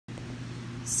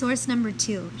Source number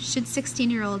 2, should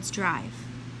 16-year-olds drive?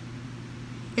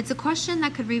 It's a question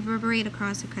that could reverberate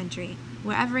across the country,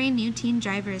 where every new teen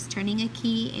driver is turning a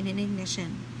key in an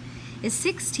ignition. Is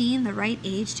 16 the right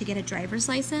age to get a driver's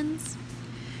license?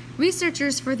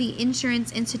 Researchers for the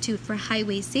Insurance Institute for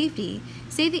Highway Safety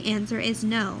say the answer is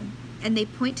no, and they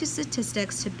point to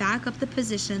statistics to back up the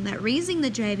position that raising the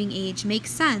driving age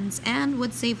makes sense and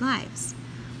would save lives.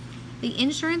 The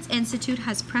Insurance Institute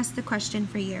has pressed the question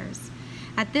for years.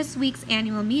 At this week's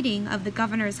annual meeting of the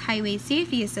Governor's Highway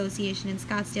Safety Association in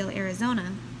Scottsdale,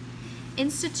 Arizona,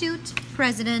 Institute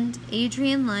President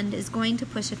Adrian Lund is going to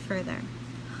push it further.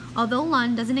 Although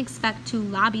Lund doesn't expect to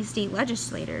lobby state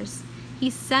legislators, he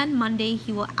said Monday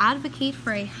he will advocate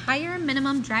for a higher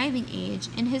minimum driving age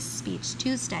in his speech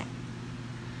Tuesday.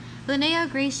 Linnea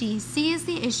Gracie sees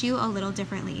the issue a little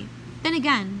differently. Then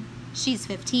again, she's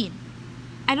 15.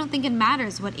 I don't think it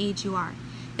matters what age you are,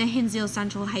 the Hinsdale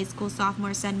Central High School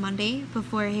sophomore said Monday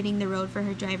before hitting the road for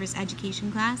her driver's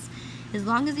education class, as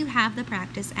long as you have the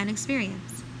practice and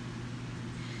experience.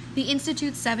 The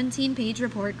Institute's 17-page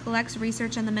report collects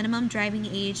research on the minimum driving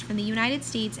age from the United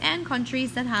States and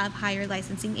countries that have higher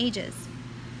licensing ages.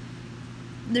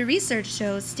 The research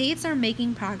shows states are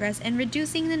making progress in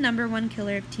reducing the number one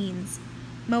killer of teens,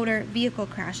 motor vehicle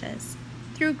crashes,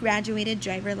 through graduated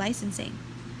driver licensing.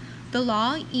 The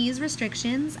law eases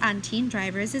restrictions on teen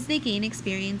drivers as they gain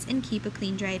experience and keep a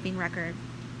clean driving record.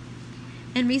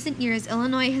 In recent years,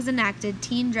 Illinois has enacted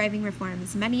teen driving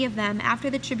reforms, many of them after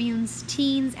the Tribune's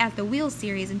Teens at the Wheel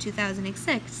series in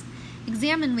 2006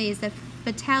 examined ways that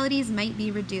fatalities might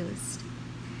be reduced.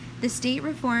 The state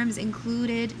reforms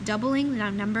included doubling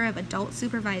the number of adult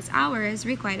supervised hours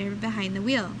required behind the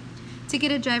wheel to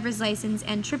get a driver's license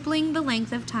and tripling the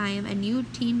length of time a new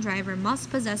teen driver must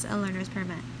possess a learner's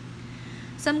permit.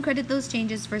 Some credit those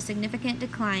changes for significant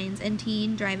declines in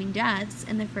teen driving deaths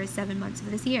in the first 7 months of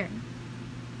this year.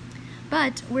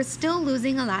 But we're still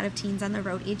losing a lot of teens on the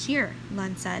road each year,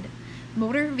 Lund said.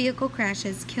 Motor vehicle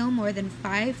crashes kill more than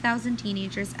 5,000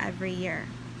 teenagers every year.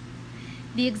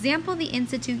 The example the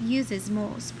Institute uses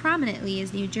most prominently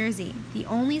is New Jersey, the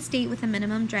only state with a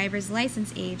minimum driver's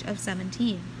license age of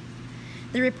 17.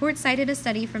 The report cited a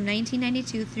study from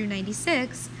 1992 through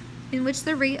 96 in which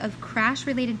the rate of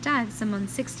crash-related deaths among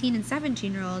 16 and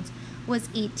 17-year-olds was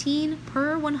 18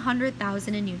 per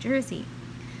 100,000 in New Jersey,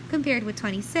 compared with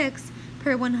 26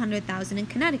 per 100,000 in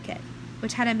Connecticut,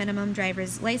 which had a minimum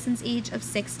driver's license age of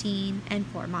 16 and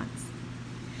 4 months.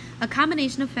 A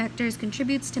combination of factors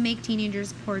contributes to make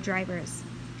teenagers poor drivers.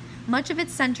 Much of it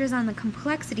centers on the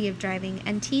complexity of driving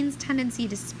and teens' tendency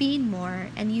to speed more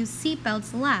and use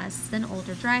seatbelts less than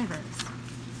older drivers.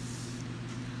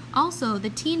 Also, the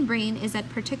teen brain is at a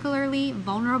particularly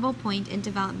vulnerable point in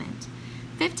development.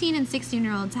 15 and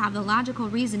 16-year-olds have the logical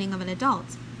reasoning of an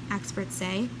adult, experts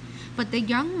say, but the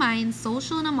young mind's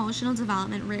social and emotional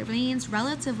development remains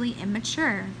relatively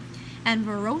immature and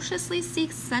ferociously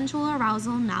seeks sensual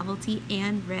arousal, novelty,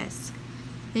 and risk.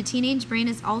 The teenage brain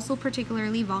is also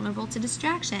particularly vulnerable to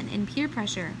distraction and peer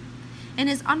pressure and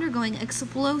is undergoing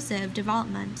explosive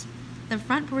development. The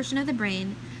front portion of the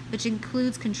brain, which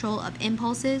includes control of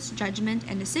impulses, judgment,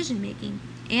 and decision-making,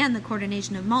 and the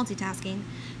coordination of multitasking,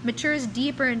 matures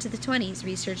deeper into the 20s,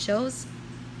 research shows.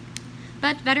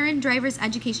 But veteran driver's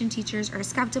education teachers are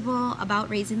skeptical about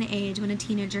raising the age when a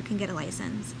teenager can get a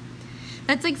license.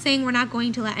 That's like saying we're not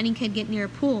going to let any kid get near a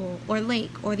pool or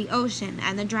lake or the ocean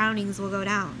and the drownings will go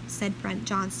down, said Brent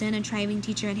Johnston, a driving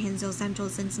teacher at Hinsdale Central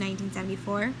since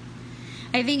 1974.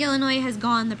 I think Illinois has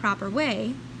gone the proper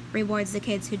way, rewards the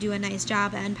kids who do a nice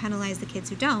job and penalize the kids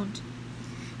who don't.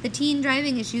 The teen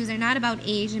driving issues are not about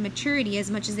age and maturity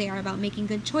as much as they are about making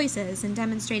good choices and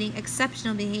demonstrating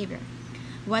exceptional behavior,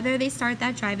 whether they start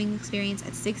that driving experience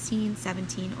at 16,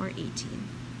 17, or 18.